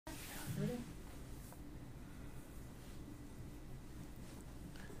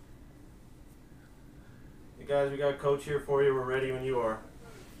guys, we got Coach here for you. We're ready when you are.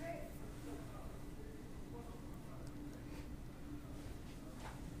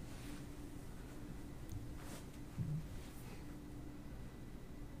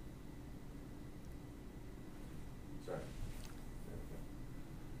 Sorry.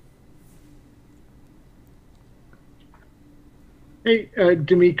 Hey,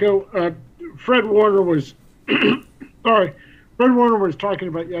 DeMeco, Fred Warner was sorry. Fred Warner was talking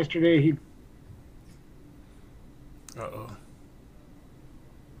about yesterday. He Uh-oh.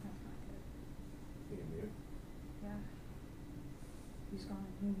 Yeah. He's gone.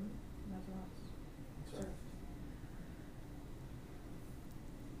 That's us. Sorry.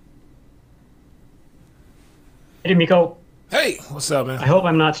 Hey, Miko. Hey, what's up, man? I hope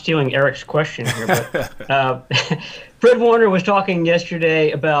I'm not stealing Eric's question here, but Fred Warner was talking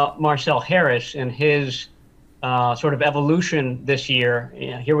yesterday about Marcel Harris and his sort of evolution this year.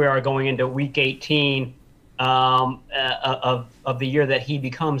 You know, here we are going into week 18 of the year that he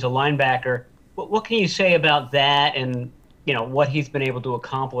becomes a linebacker. What can you say about that and, you know, what he's been able to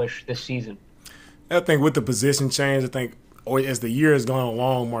accomplish this season? I think with the position change, as the year has gone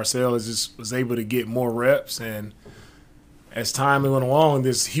along, Marcel was able to get more reps, and as time went along,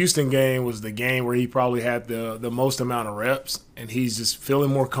 this Houston game was the game where he probably had the most amount of reps, and he's just feeling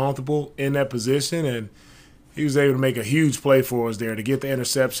more comfortable in that position, and he was able to make a huge play for us there to get the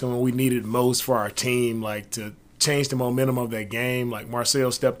interception when we needed most for our team, like to change the momentum of that game. Like Marcel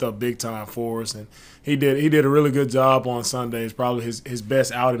stepped up big time for us, and he did a really good job on Sunday. It's probably his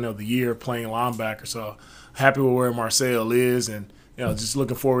best outing of the year playing linebacker. So happy with where Marcel is, and just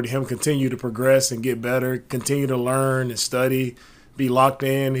looking forward to him continue to progress and get better, continue to learn and study, be locked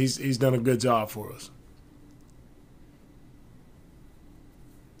in. He's done a good job for us.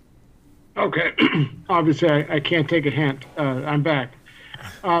 Okay. Obviously, I can't take a hint. I'm back.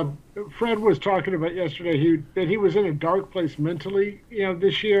 Fred was talking about yesterday that he was in a dark place mentally,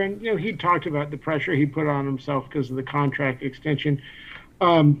 this year, and he talked about the pressure he put on himself because of the contract extension,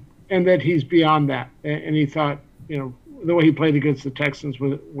 and that he's beyond that. And he thought, the way he played against the Texans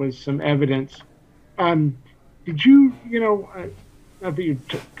was some evidence. Did you, not that you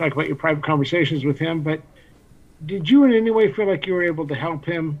talk about your private conversations with him, but did you in any way feel like you were able to help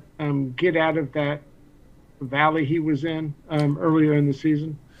him get out of that valley he was in earlier in the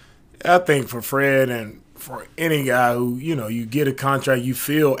season? I think for Fred and for any guy who, you get a contract, you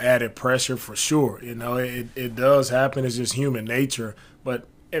feel added pressure for sure. It does happen. It's just human nature. But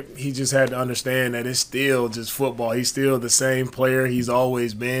he just had to understand that it's still just football. He's still the same player he's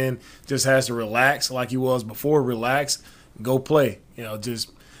always been. Just has to relax like he was before. Relax, go play.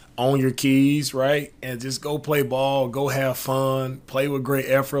 Just own your keys, right? And just go play ball, go have fun, play with great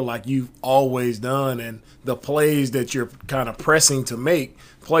effort like you've always done. And the plays that you're kind of pressing to make,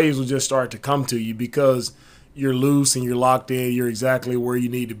 plays will just start to come to you because you're loose and you're locked in. You're exactly where you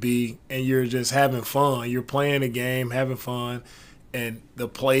need to be, and you're just having fun. You're playing a game, having fun. And the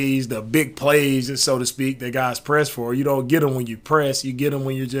plays, the big plays, so to speak, that guys press for, you don't get them when you press. You get them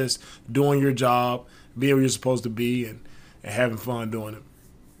when you're just doing your job, being where you're supposed to be, and having fun doing it.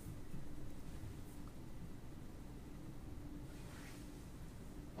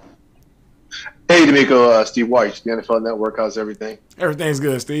 Hey, DeMeco, Steve White, the NFL Network. How's everything? Everything's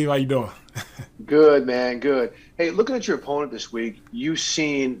good, Steve. How you doing? Good, man, good. Hey, looking at your opponent this week, you've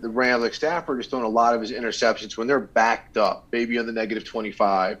seen the Rams, like Stafford is throwing a lot of his interceptions when they're backed up, maybe on the negative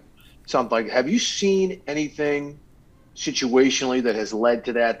 25, something like that. Have you seen anything situationally that has led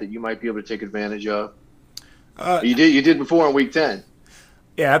to that you might be able to take advantage of? You did before in week 10.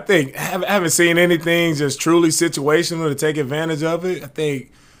 Yeah, I think I haven't seen anything just truly situational to take advantage of it. I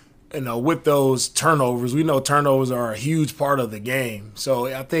think, with those turnovers, we know turnovers are a huge part of the game. So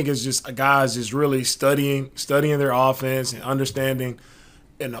I think it's just guys just really studying their offense and understanding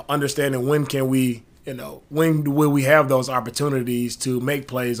when can we, when will we have those opportunities to make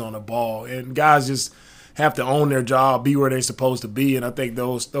plays on the ball. And guys just have to own their job, be where they're supposed to be. And I think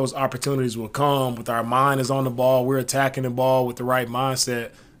those opportunities will come with our mind is on the ball. We're attacking the ball with the right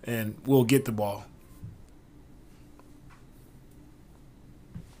mindset, and we'll get the ball.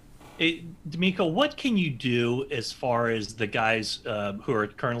 DeMeco, what can you do as far as the guys who are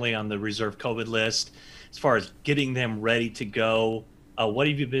currently on the reserve COVID list, as far as getting them ready to go? What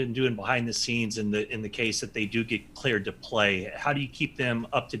have you been doing behind the scenes in the case that they do get cleared to play? How do you keep them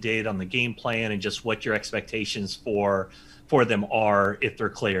up to date on the game plan and just what your expectations for them are if they're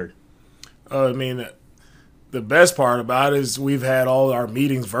cleared? The best part about it is we've had all our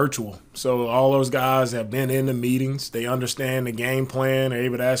meetings virtual. So all those guys have been in the meetings. They understand the game plan. They're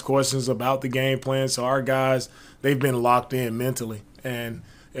able to ask questions about the game plan. So our guys, they've been locked in mentally. And,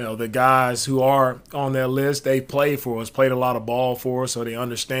 the guys who are on that list, they played for us, played a lot of ball for us, so they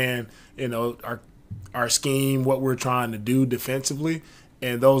understand, our scheme, what we're trying to do defensively.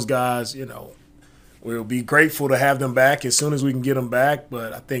 And those guys, we'll be grateful to have them back as soon as we can get them back,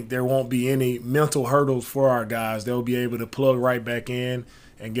 but I think there won't be any mental hurdles for our guys. They'll be able to plug right back in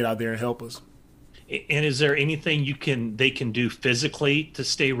and get out there and help us. And is there anything they can do physically to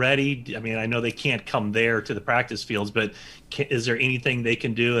stay ready? I mean, I know they can't come there to the practice fields, but is there anything they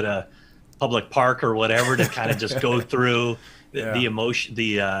can do at a public park or whatever to kind of just go through the emotion,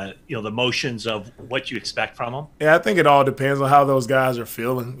 the motions of what you expect from them? Yeah, I think it all depends on how those guys are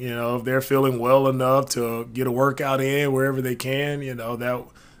feeling. If they're feeling well enough to get a workout in wherever they can,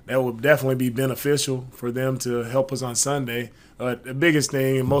 that would definitely be beneficial for them to help us on Sunday. But the biggest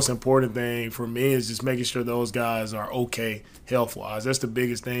thing and most important thing for me is just making sure those guys are okay health-wise. That's the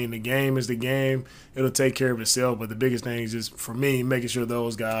biggest thing. The game is the game. It'll take care of itself. But the biggest thing is just, for me, making sure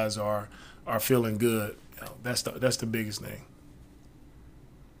those guys are feeling good. That's the biggest thing.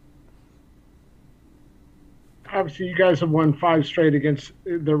 Obviously, you guys have won 5 straight against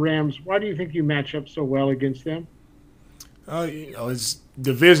the Rams. Why do you think you match up so well against them? It's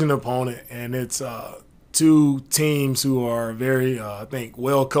division opponent, and it's two teams who are very, I think,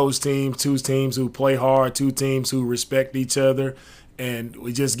 well-coached teams, 2 teams who play hard, 2 teams who respect each other, and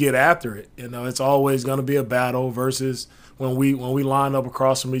we just get after it. It's always going to be a battle versus when we line up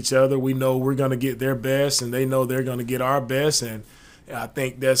across from each other, we know we're going to get their best, and they know they're going to get our best, and I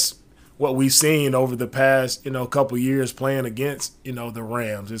think that's what we've seen over the past, couple years playing against, the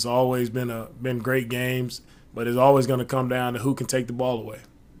Rams. It's always been great games, but it's always going to come down to who can take the ball away.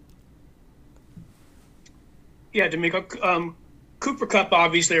 Yeah, DeMeco, Cooper Kupp,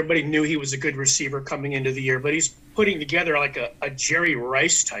 obviously everybody knew he was a good receiver coming into the year, but he's putting together like a Jerry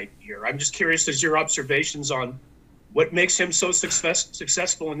Rice type year. I'm just curious as your observations on what makes him so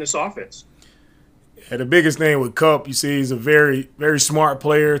successful in this offense. Yeah, the biggest thing with Kupp, you see, he's a very, very smart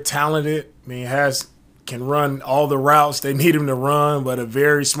player, talented. I mean, can run all the routes they need him to run, but a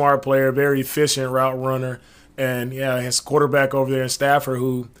very smart player, very efficient route runner. And, his quarterback over there in Stafford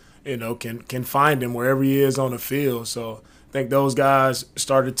who, can find him wherever he is on the field. So I think those guys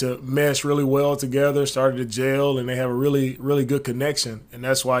started to mesh really well together, started to gel, and they have a really, really good connection. And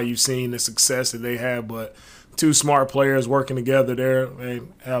that's why you've seen the success that they have. But 2 smart players working together there, they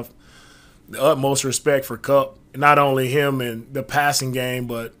have the utmost respect for Kupp. Not only him in the passing game,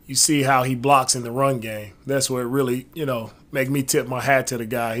 but you see how he blocks in the run game. That's what really, make me tip my hat to the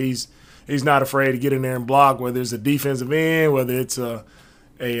guy. He's not afraid to get in there and block, whether it's a defensive end, whether it's a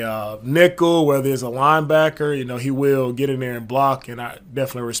nickel, whether it's a linebacker. He will get in there and block, and I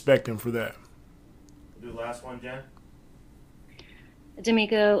definitely respect him for that. We'll do the last one, Jen.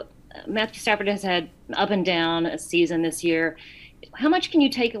 DeMeco, Matthew Stafford has had up and down a season this year. How much can you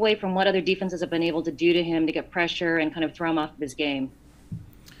take away from what other defenses have been able to do to him to get pressure and kind of throw him off of his game?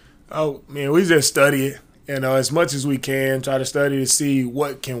 Oh, man, we just study it. As much as we can, try to study to see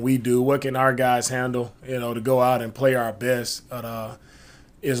what can we do, what can our guys handle, to go out and play our best. But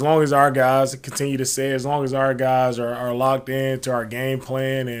as long as our guys continue to say, as long as our guys are locked into our game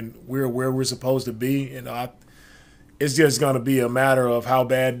plan and we're where we're supposed to be, it's just going to be a matter of how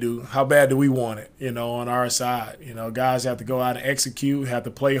bad do we want it, on our side. Guys have to go out and execute, have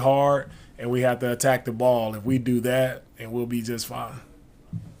to play hard, and we have to attack the ball. If we do that, then we'll be just fine.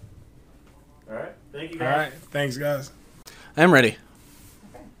 All right. Thank you, guys. All right. Thanks, guys. I'm ready.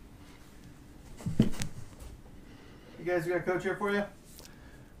 You guys got a coach here for you?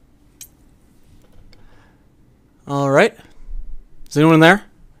 All right. Is anyone there?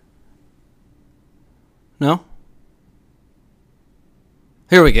 No?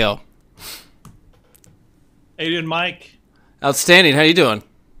 Here we go. How you doing, Mike? Outstanding. How you doing?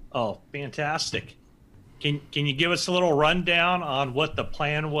 Oh, fantastic. Can you give us a little rundown on what the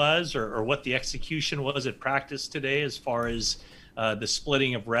plan was or what the execution was at practice today as far as the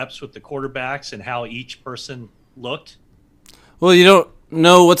splitting of reps with the quarterbacks and how each person looked? Well, you don't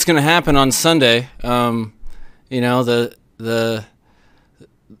know what's going to happen on Sunday. My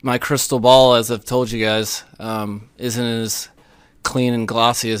crystal ball, as I've told you guys, isn't as clean and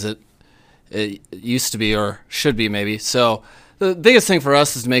glossy as it used to be or should be maybe. So the biggest thing for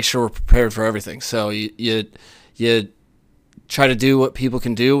us is to make sure we're prepared for everything. So you try to do what people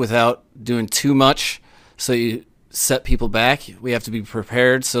can do without doing too much. So you set people back. We have to be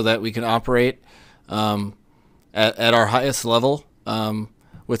prepared so that we can operate at our highest level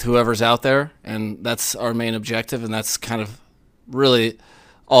with whoever's out there, and that's our main objective, and that's kind of really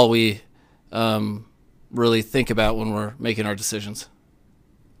all we really think about when we're making our decisions.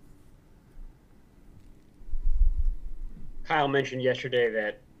 Kyle mentioned yesterday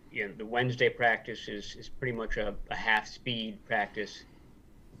that the Wednesday practice is pretty much a half speed practice.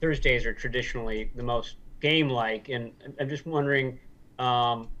 Thursdays are traditionally the most game-like, and I'm just wondering,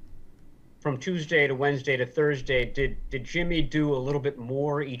 from Tuesday to Wednesday to Thursday, did Jimmy do a little bit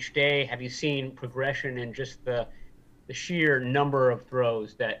more each day? Have you seen progression in just the sheer number of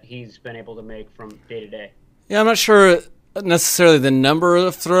throws that he's been able to make from day to day? Yeah, I'm not sure necessarily the number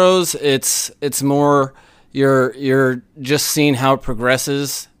of throws. It's more you're just seeing how it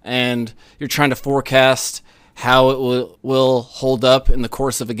progresses, and you're trying to forecast how it will hold up in the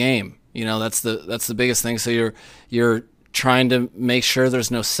course of a game. That's the biggest thing. So you're trying to make sure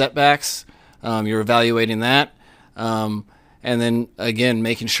there's no setbacks. You're evaluating that, and then again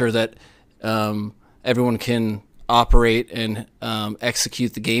making sure that everyone can operate and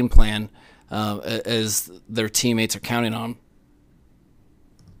execute the game plan as their teammates are counting on.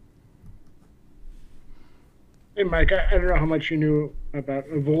 Hey, Mike, I don't know how much you knew about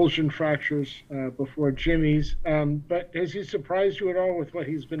avulsion fractures before Jimmy's, but has he surprised you at all with what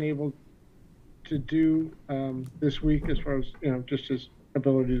he's been able to do this week as far as, just his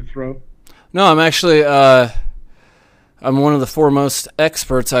ability to throw? No, I'm actually I'm one of the foremost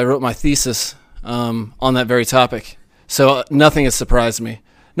experts. I wrote my thesis on that very topic, so nothing has surprised me.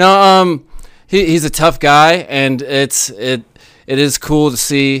 No, he's a tough guy, and it is cool to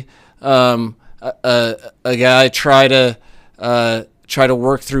see a guy try to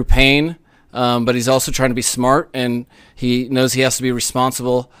work through pain, but he's also trying to be smart, and he knows he has to be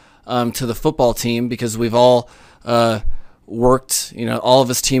responsible to the football team, because we've all worked. All of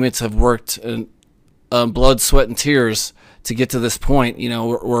his teammates have worked in blood, sweat, and tears to get to this point.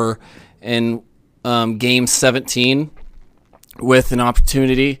 We're in game 17 with an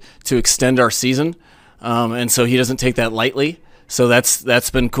opportunity to extend our season, and so he doesn't take that lightly. So that's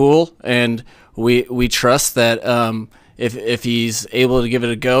been cool, and we trust that if he's able to give it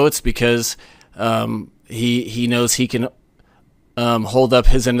a go, it's because he knows he can hold up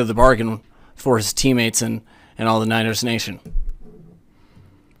his end of the bargain for his teammates and all the Niners Nation.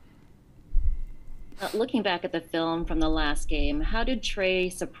 Looking back at the film from the last game, how did Trey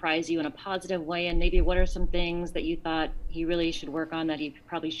surprise you in a positive way? And maybe what are some things that you thought he really should work on that he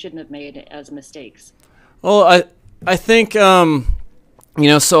probably shouldn't have made as mistakes? Well, I think, so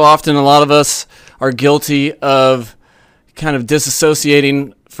often a lot of us are guilty of kind of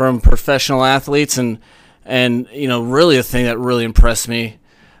disassociating from professional athletes. And really the thing that really impressed me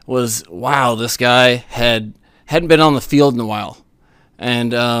was, wow, this guy hadn't been on the field in a while.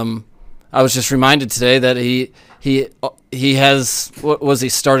 And I was just reminded today that he has, what was he,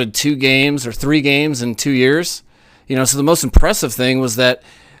 started 2 games or 3 games in 2 years. So the most impressive thing was that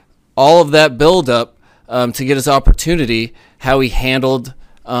all of that build-up to get his opportunity, how he handled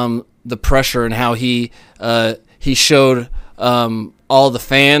the pressure, and how he showed all the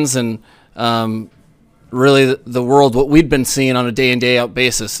fans and really the world what we'd been seeing on a day-in, day-out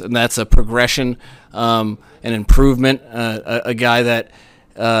basis, and that's a progression, an improvement, a guy that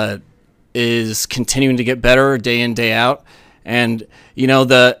is continuing to get better day in, day out. And,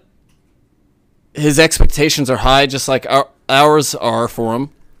 his expectations are high, just like ours are for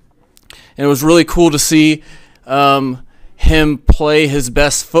him. And it was really cool to see him play his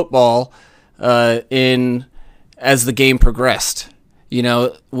best football as the game progressed.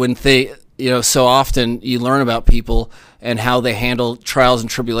 When so often you learn about people and how they handle trials and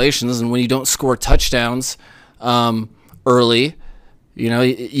tribulations, and when you don't score touchdowns early,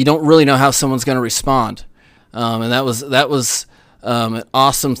 you don't really know how someone's going to respond. And that was an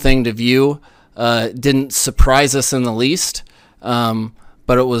awesome thing to view. Didn't surprise us in the least,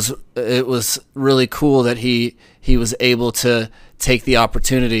 but it was really cool that he was able to take the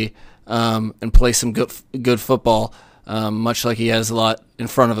opportunity and play some good football, much like he has a lot in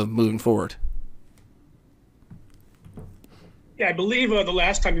front of him moving forward. Yeah, I believe the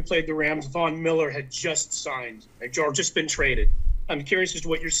last time he played the Rams, Von Miller had just signed, or just been traded. I'm curious as to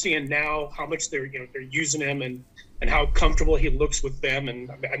what you're seeing now, how much they're using him, and how comfortable he looks with them.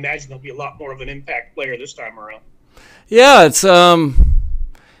 And I imagine he'll be a lot more of an impact player this time around. Yeah, it's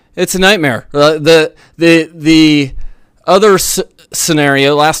a nightmare. The other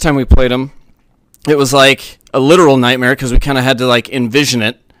scenario, last time we played him, it was like a literal nightmare because we kind of had to like envision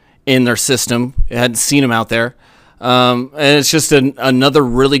it in their system. I hadn't seen him out there. And it's just another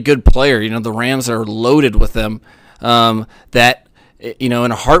really good player. The Rams are loaded with them that, in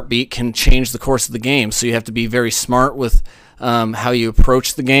a heartbeat can change the course of the game. So you have to be very smart with how you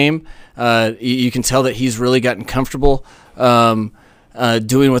approach the game. You can tell that he's really gotten comfortable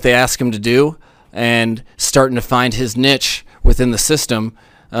doing what they ask him to do and starting to find his niche within the system.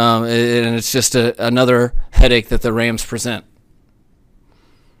 and it's just another headache that the Rams present.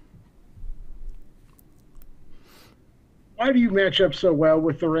 Why do you match up so well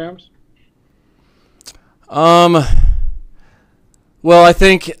with the Rams? Well, I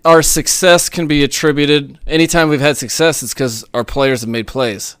think our success can be attributed. Anytime we've had success, it's because our players have made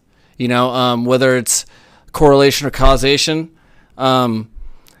plays. Whether it's correlation or causation,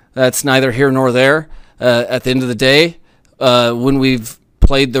 that's neither here nor there. At the end of the day, when we've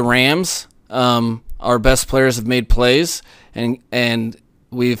played the Rams, our best players have made plays, and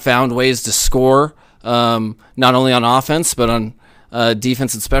we've found ways to score, not only on offense but on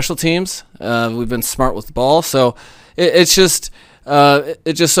defense and special teams. We've been smart with the ball, so it just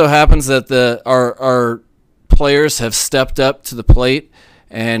so happens that our players have stepped up to the plate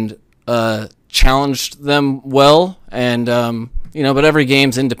and challenged them well, and but every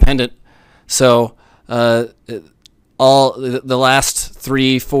game's independent, so all the last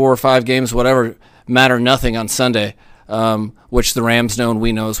 3, 4, 5 games, whatever, matter nothing on Sunday, which the Rams know and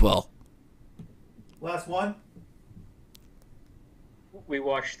we know as well. Last one. We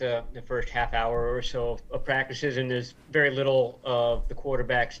watched the first half hour or so of practices, and there's very little of the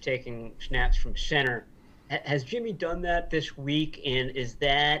quarterbacks taking snaps from center. Has Jimmy done that this week, and is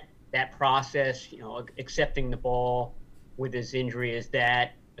that process, accepting the ball with his injury, is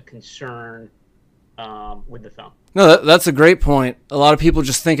that a concern with the thumb? No, that's a great point. A lot of people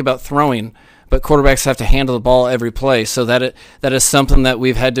just think about throwing, but quarterbacks have to handle the ball every play, so that is something that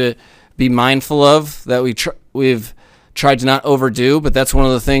we've had to be mindful of, that we've tried to not overdo, but that's one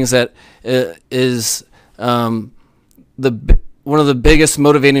of the things that is one of the biggest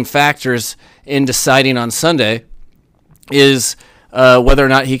motivating factors in deciding on Sunday is whether or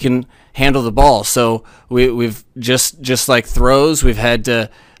not he can handle the ball. So we've just like throws, we've had to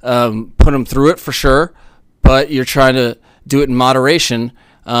put him through it for sure, but you're trying to do it in moderation,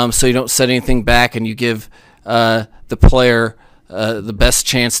 so you don't set anything back and you give the player the best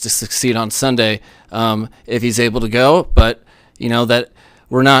chance to succeed on Sunday if he's able to go. But that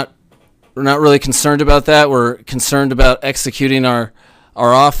we're not really concerned about that. We're concerned about executing our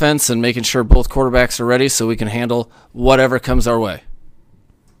offense and making sure both quarterbacks are ready so we can handle whatever comes our way.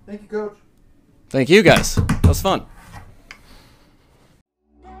 Thank you, Coach. Thank you, guys. That was fun.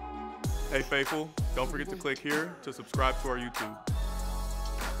 Hey, Faithful, don't forget to click here to subscribe to our YouTube.